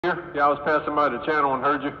Here. Yeah, I was passing by the channel and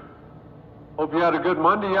heard you. Hope you had a good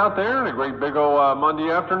Monday out there and a great big old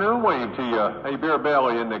Monday afternoon wave to you. Hey, Beer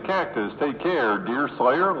Belly and the Cactus, take care. Deer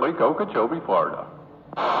Slayer, Lake Okeechobee, Florida.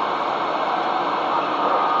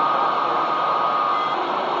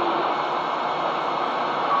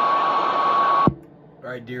 All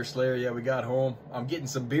right, Deer Slayer, yeah, we got home. I'm getting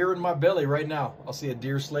some beer in my belly right now. I'll see a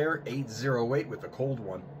Deer Slayer 808 with a cold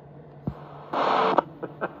one.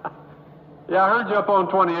 Yeah, I heard you up on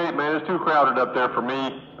 28, man. It's too crowded up there for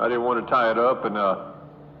me. I didn't want to tie it up, and I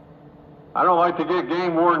don't like to get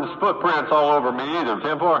game warden's footprints all over me either,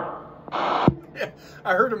 10-4. Yeah,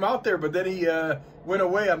 I heard him out there, but then he went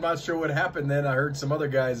away. I'm not sure what happened then. I heard some other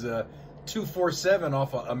guys, 247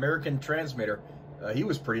 off an American transmitter. He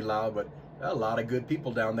was pretty loud, but a lot of good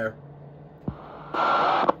people down there.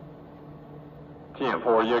 10-4,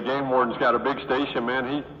 yeah, game warden's got a big station,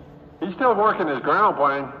 man. He's still working his ground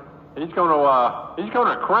plane. He's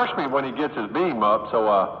gonna crush me when he gets his beam up. So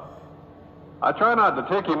I try not to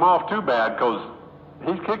tick him off too bad because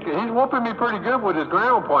he's whooping me pretty good with his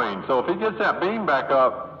ground plane. So if he gets that beam back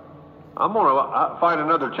up, I'm gonna find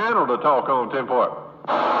another channel to talk on,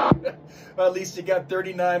 10-4. Well, at least you got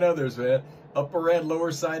 39 others, man. Upper and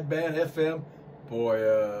lower side band FM. Boy,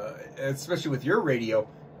 especially with your radio,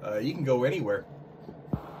 you can go anywhere.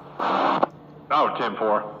 Oh,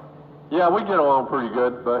 10-4. Yeah, we get along pretty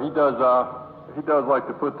good, but he does like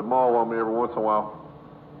to put the maul on me every once in a while.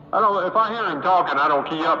 If I hear him talking, I don't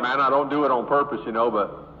key up, man. I don't do it on purpose, you know,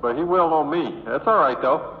 but he will on me. That's all right,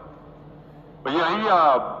 though. But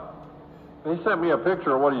yeah, he sent me a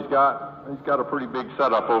picture of what he's got. He's got a pretty big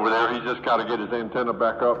setup over there. He's just got to get his antenna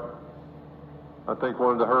back up. I think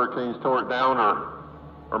one of the hurricanes tore it down, or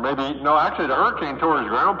maybe, no, actually the hurricane tore his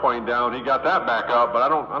ground plane down. He got that back up, but I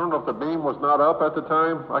don't know if the beam was not up at the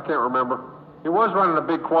time. I can't remember. He was running a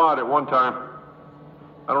big quad at one time.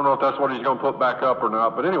 I don't know if that's what he's going to put back up or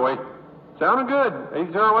not. But anyway, sounding good.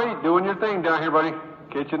 808, doing your thing down here, buddy.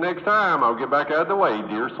 Catch you next time. I'll get back out of the way.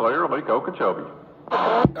 Deer Slayer, Lake Okeechobee.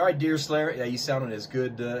 All right, Deer Slayer. Yeah, you sounded as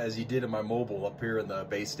good as you did in my mobile up here in the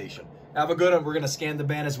base station. Have a good one. We're going to scan the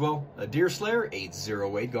band as well. Deer Slayer,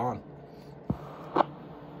 808 gone.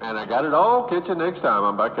 And I got it all. Catch you next time.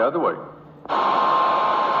 I'm back out of the way.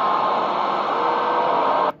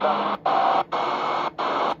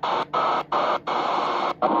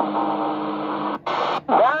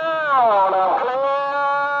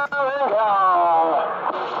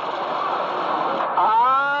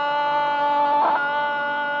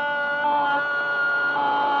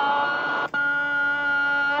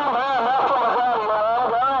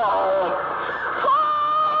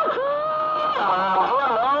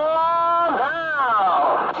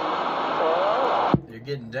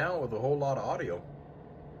 Getting down with a whole lot of audio.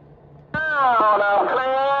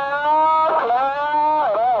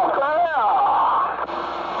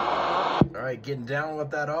 All right, getting down with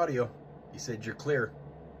that audio. You said you're clear.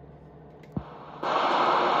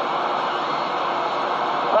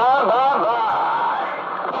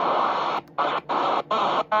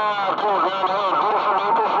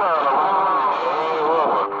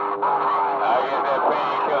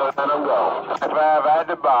 At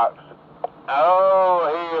the box. Oh,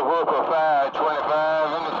 he whoop a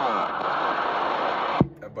 525 in the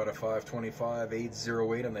front. About a 525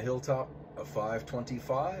 808 on the hilltop. A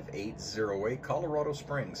 525 808 Colorado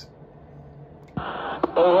Springs. Hey,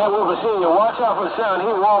 that Wilbur Senior, watch out for the sound. He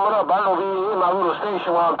warming up. I know he's in my little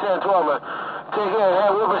station while I'm 10-12. Take care, hey,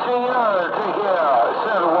 Wilbur Senior. Take care.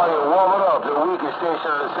 Settle while you're warming up. The weakest station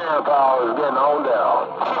of the sound power is getting on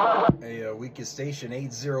down. A weakest station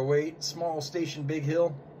 808, small station Big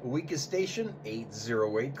Hill. Weakest station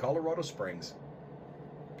 808 Colorado Springs.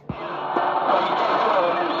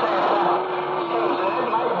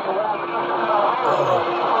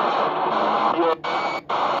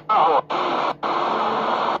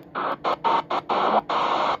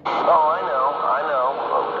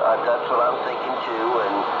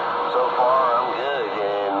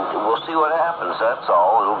 That's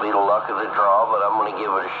all. It'll be the luck of the draw, but I'm going to give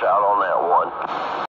it a shot on that one.